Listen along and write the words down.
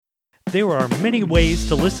There are many ways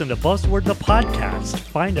to listen to Buzzword the podcast.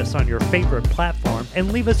 Find us on your favorite platform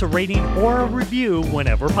and leave us a rating or a review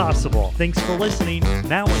whenever possible. Thanks for listening.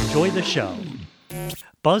 Now enjoy the show.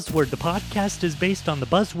 Buzzword the podcast is based on the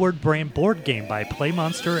Buzzword brand board game by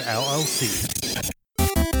PlayMonster LLC.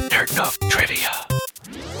 Nerd Nook Trivia.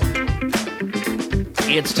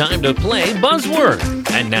 It's time to play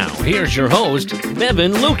Buzzword. And now, here's your host,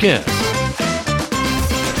 Bevan Lucas.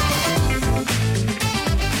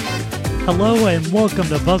 Hello and welcome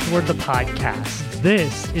to Buzzword the podcast.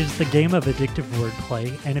 This is the game of addictive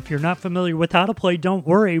wordplay, and if you're not familiar with how to play, don't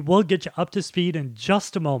worry, we'll get you up to speed in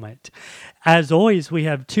just a moment. As always, we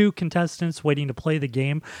have two contestants waiting to play the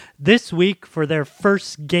game. This week, for their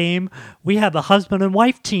first game, we have a husband and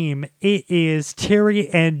wife team. It is Terry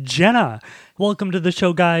and Jenna. Welcome to the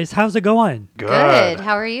show, guys. How's it going? Good.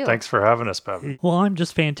 How are you? Thanks for having us, Bevan. Well, I'm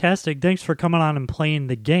just fantastic. Thanks for coming on and playing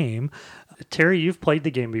the game. Terry, you've played the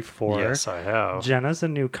game before. Yes, I have. Jenna's a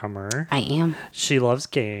newcomer. I am. She loves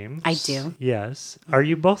games. I do. Yes. Are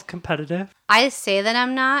you both competitive? I say that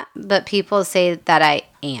I'm not, but people say that I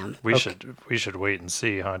am. We should wait and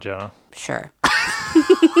see, huh, Jenna? Sure.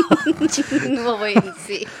 We'll wait and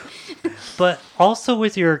see. But also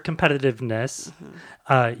with your competitiveness,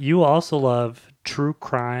 you also love true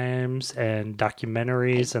crimes and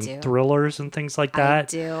documentaries and thrillers and things like that. I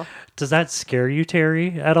do. Does that scare you,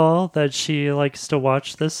 Terry, at all, that she likes to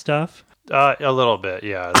watch this stuff? A little bit,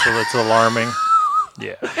 yeah. It's alarming.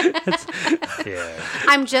 Yeah. Yeah.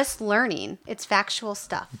 I'm just learning. It's factual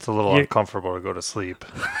stuff. It's a little uncomfortable to go to sleep.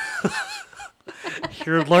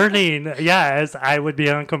 You're learning. Yeah, as I would be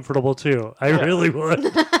uncomfortable too. I really would.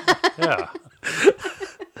 Yeah.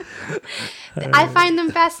 I find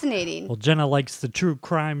them fascinating. Well, Jenna likes the true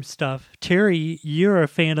crime stuff. Terry, you're a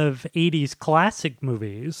fan of 80s classic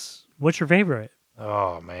movies. What's your favorite?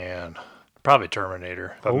 Oh, man. Probably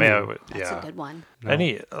Terminator. But That's a good one.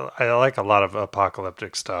 I like a lot of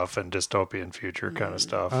apocalyptic stuff and dystopian future kind of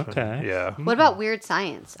stuff. Okay. Yeah. What about Weird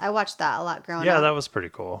Science? I watched that a lot growing up. Yeah, that was pretty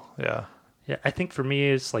cool. Yeah. Yeah, I think for me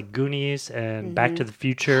it's like Goonies and Back to the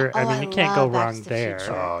Future. I mean, you can't love go Back wrong to the there.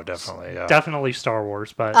 Future. Oh, definitely. Yeah. Definitely Star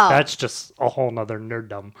Wars, but that's just a whole nother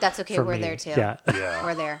nerddom. That's okay. for We're me. there too. Yeah. Yeah.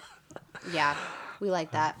 We're there. Yeah. We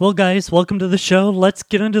like that. Well, guys, welcome to the show. Let's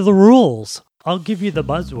get into the rules. I'll give you the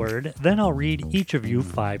buzzword, then I'll read each of you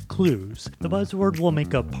 5 clues. The buzzword will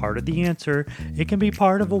make up part of the answer. It can be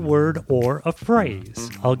part of a word or a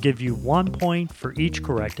phrase. I'll give you 1 point for each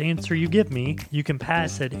correct answer you give me. You can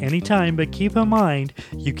pass at any time, but keep in mind,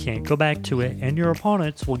 you can't go back to it, and your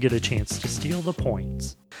opponents will get a chance to steal the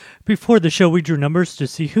points. Before the show, we drew numbers to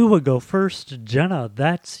see who would go first. Jenna,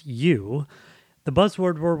 that's you. The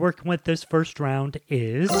buzzword we're working with this first round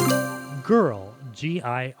is girl. Girl.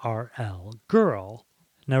 Girl.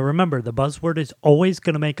 Now remember, the buzzword is always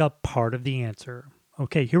going to make up part of the answer.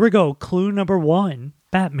 Okay, here we go. Clue number 1.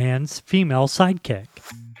 Batman's female sidekick.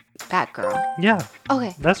 Batgirl. Yeah.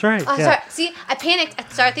 Okay. That's right. Oh, yeah. sorry. See, I panicked. I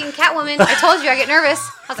started thinking Catwoman. I told you I get nervous.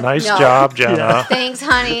 I was like, Nice no. job, Jenna. Yeah. Thanks,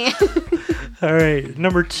 honey. All right.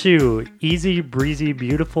 Number 2. Easy, breezy,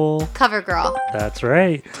 beautiful. CoverGirl. That's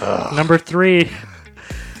right. Number 3.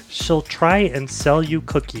 She'll try and sell you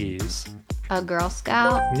cookies. A Girl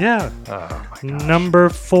Scout. Yeah. Oh, my gosh. Number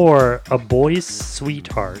 4. A boy's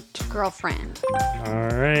sweetheart. Girlfriend. All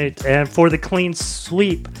right. And for the clean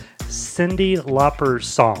sweep, Cyndi Lauper's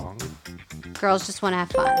song. Girls Just Want to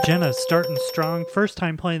Have Fun. Jenna's starting strong, first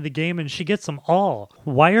time playing the game, and she gets them all.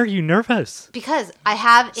 Why are you nervous? Because I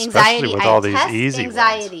have anxiety. Especially with I all these test easy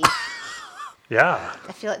anxiety. Yeah.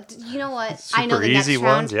 I feel like, you know what? Super I know the easy next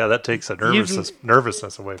ones. round. Yeah, that takes the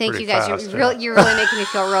nervousness away Thank pretty you guys. fast. You're really making me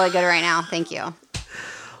feel really good right now. Thank you.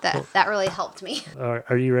 That really helped me.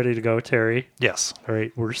 Are you ready to go, Terry? Yes. All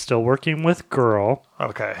right. We're still working with girl.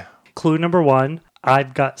 Okay. Clue number 1.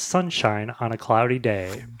 I've got sunshine on a cloudy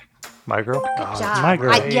day. My girl? Good job. my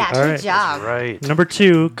girl. Yeah, All good right. job. Right. Number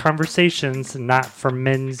 2. Conversations not for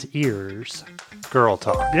men's ears. Girl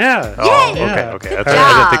talk. Yeah. Oh, Yeah. okay. Good I didn't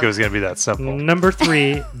job. think it was going to be that simple. Number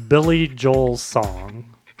 3. Billy Joel's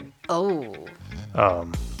song. Oh.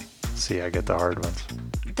 See, I get the hard ones.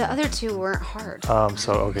 The other two weren't hard.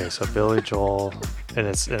 So Billy Joel, and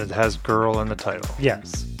it has girl in the title.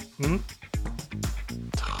 Yes.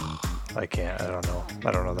 I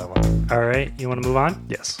don't know that one. All right. You want to move on?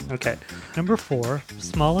 Yes. Okay. Number 4,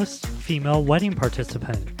 smallest female wedding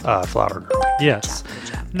participant. Flower Girl. Yes. Good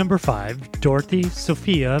job. Number 5, Dorothy,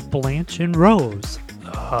 Sophia, Blanche, and Rose.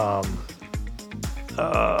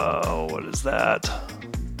 What is that?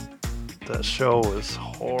 That show was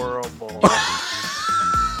horrible.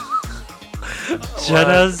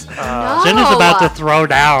 Jenna's No. Jenna's about to throw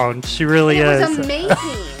down. She really It is. was amazing.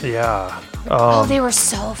 Yeah. Oh, they were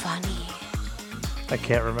so funny. I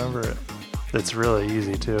can't remember it. It's really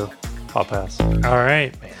easy too. I'll pass. All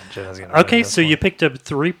right. Man, Jenna's gonna Okay, win this so one. you picked up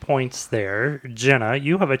 3 points there. Jenna,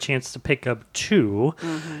 you have a chance to pick up 2.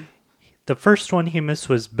 Mm-hmm. The first one he missed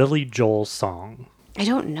was Billy Joel's song. I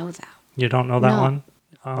don't know that. You don't know that No. one?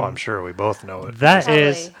 Well, I'm sure we both know it. That Totally.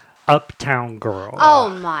 is Uptown Girl. Oh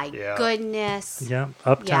my yeah. goodness. Yeah,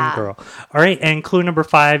 Uptown Yeah. Girl. All right, and clue number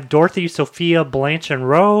 5, Dorothy, Sophia, Blanche, and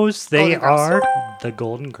Rose. They Golden Girls. are the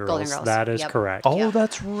Golden Girls. Golden Girls. That is Yep. correct. Oh, Yeah.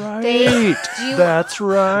 that's right. Do you- That's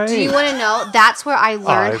right. Do you want to know? That's where I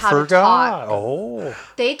learned I how forgot. to talk. Oh,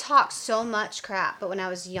 They talk so much crap, but when I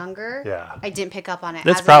was younger, Yeah. I didn't pick up on it.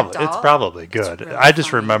 it's As probably an it's adult, probably good. really I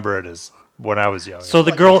just funny. remember it as when I was young. So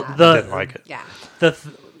the What girl, you have. the didn't like it. Yeah. the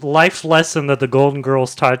life lesson that the Golden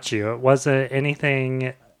Girls taught you, it wasn't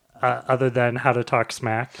anything other than how to talk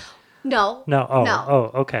smack? No. No. Oh, No.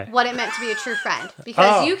 oh, okay. What it meant to be a true friend.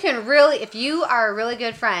 Because Oh. you can really, if you are really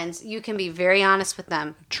good friends, you can be very honest with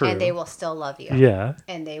them. True. And they will still love you. Yeah,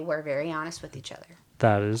 And they were very honest with each other.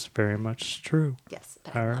 that is very much true. Yes.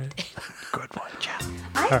 But All I right. loved it. Good one, Jen.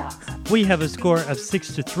 I thought so. We have a score of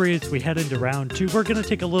 6-3 as we head into round 2. We're going to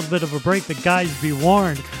take a little bit of a break, but guys, be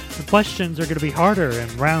warned, the questions are going to be harder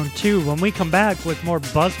in round 2 when we come back with more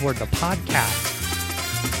Buzzword, the podcast.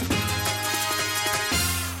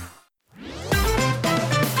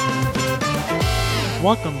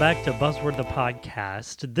 Welcome back to Buzzword the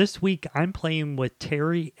Podcast. This week I'm playing with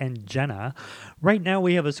Terry and Jenna. Right now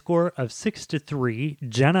we have a score of 6-3.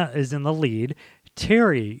 Jenna is in the lead.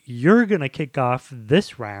 Terry, you're going to kick off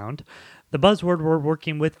this round. The buzzword we're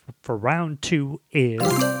working with for round 2 is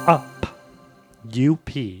up.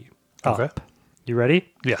 U-P. Up. Okay. You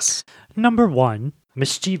ready? Yes. Number 1,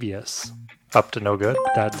 mischievous. Up to no good.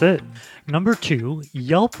 That's it. Number 2,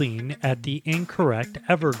 yelping at the incorrect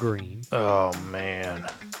evergreen. Oh man,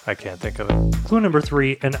 I can't think of it. Clue number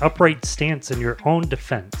 3, an upright stance in your own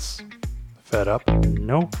defense. Fed up.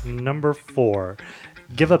 No. Number 4,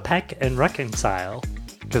 give a peck and reconcile.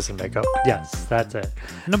 Kiss and make up. Yes, that's it.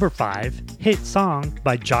 Number 5, hit song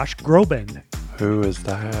by Josh Groban. Who is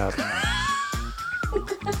that?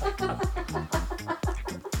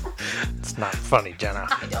 It's not funny, Jenna.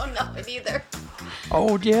 I don't know it either.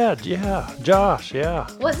 Oh yeah, Josh, yeah.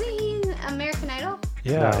 Wasn't he in American Idol?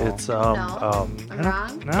 Yeah, No. it's No. I'm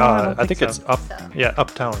wrong? No, I don't I think so. it's up. So. Yeah,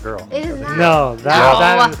 Uptown Girl. It is not. No,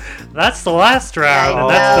 that's the last round, I and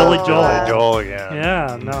that's know. Billy Joel. Joel again.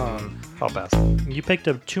 Yeah, no. I'll pass. You picked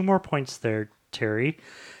up 2 more points there, Terry.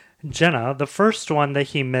 Jenna, the first one that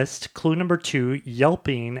he missed, clue number 2,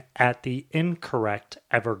 yelping at the incorrect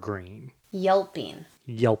evergreen. Yelping.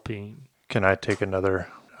 Yelping. Can I take another?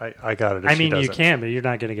 I got it. If I she mean, you doesn't. can, but you're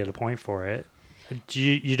not going to get a point for it.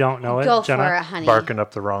 You don't know it, Go Jenna? for it, honey. Barking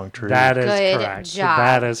up the wrong tree. That is Good correct. job.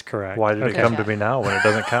 That is correct. Why did it Okay. come to me now when it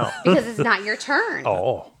doesn't count? Because it's not your turn.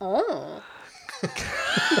 Oh, Oh.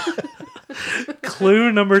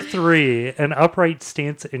 Clue number 3, an upright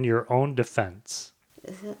stance in your own defense.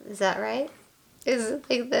 Is that right? Is it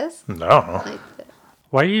like this? no. Like this?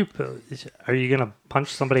 Why are you gonna punch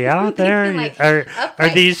somebody out there? Like, are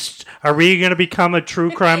upright. are we gonna become a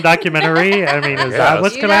true crime documentary? I mean, is Yes. that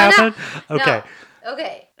what's You gonna don't know. happen? Okay. No.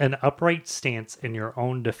 Okay. An upright stance in your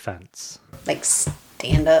own defense. Like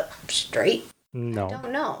stand up straight? No.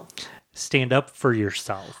 Don't know. Stand up for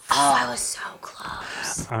yourself. Oh, I was so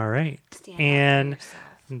close. All right. Stand up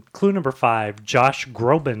for And clue number 5, Josh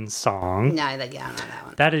Groban's song. No, I don't know that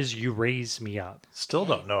one. That is You Raise Me Up. Still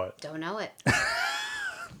don't know it. Don't know it.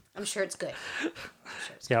 I'm sure it's good.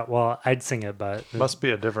 Yeah, well, I'd sing it, but Must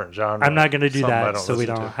be a different genre. I'm not going to do Something I that so we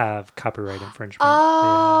listen don't to. have copyright infringement.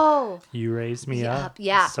 Oh. Yeah. You Raise Me Yup, Up.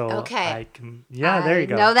 yeah, So okay. I can, there you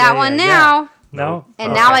go. I know that Yeah, one yeah, now. yeah. No?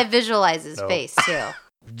 And Okay. now I visualize his No. face too.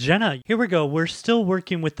 Jenna, here we go. We're still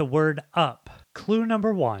working with the word up. Clue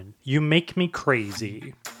number 1. You make me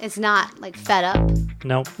crazy. It's not like fed up.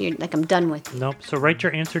 Nope. You're like, I'm done with you. Nope. So write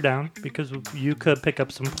your answer down because you could pick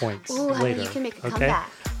up some points Ooh, honey, later. you can make a okay? comeback.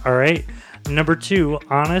 All right. Number 2,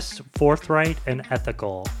 honest, forthright, and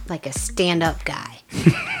ethical. Like a stand up guy.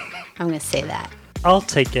 I'm going to say that. I'll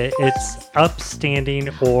take it. It's upstanding,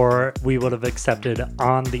 or we would have accepted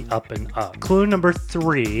on the up and up. Clue number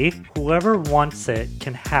 3, whoever wants it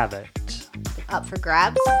can have it. Up for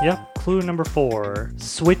grabs. Yep. Clue number 4,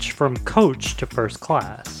 switch from coach to first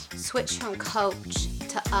class. Switch from coach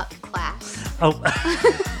to up class. Oh,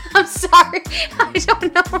 I'm sorry. I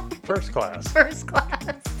don't know. First class. First class.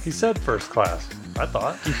 He said first class. I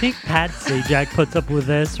thought. do you think Pat Sajak puts up with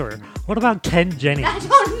this, or what about Ken Jennings? I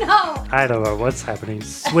don't know. I don't know what's happening.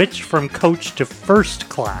 Switch from coach to first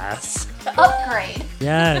class. Upgrade.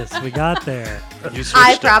 Yes, we got there. You switched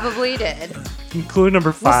I it. probably did. Clue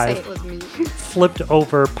number We'll say 5, it was me. flipped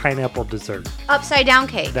over pineapple dessert. Upside down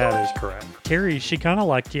cake. That is correct. Terry, she kind of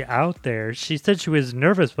lucked you out there. She said she was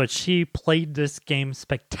nervous, but she played this game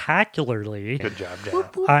spectacularly. Good job, Jenna.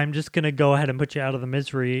 I'm just going to go ahead and put you out of the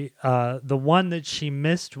misery. The one that she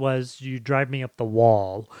missed was you drive me up the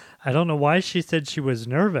wall. I don't know why she said she was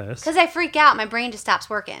nervous. Because I freak out. My brain just stops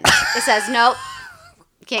working. It says, nope,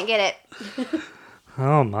 can't get it.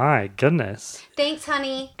 Oh my goodness. Thanks,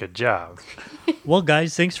 honey. Good job. Well,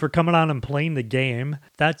 guys, thanks for coming on and playing the game.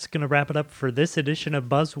 That's going to wrap it up for this edition of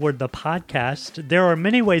Buzzword the Podcast. There are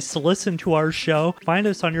many ways to listen to our show. Find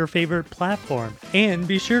us on your favorite platform. And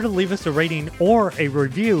be sure to leave us a rating or a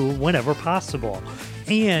review whenever possible.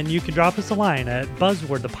 And you can drop us a line at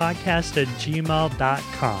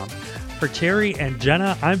buzzwordthepodcast@gmail.com. For Terry and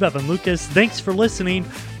Jenna, I'm Bevan Lucas. Thanks for listening.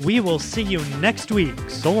 We will see you next week.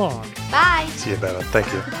 So long. Bye. See you, Bevan.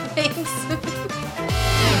 Thank you. Thanks.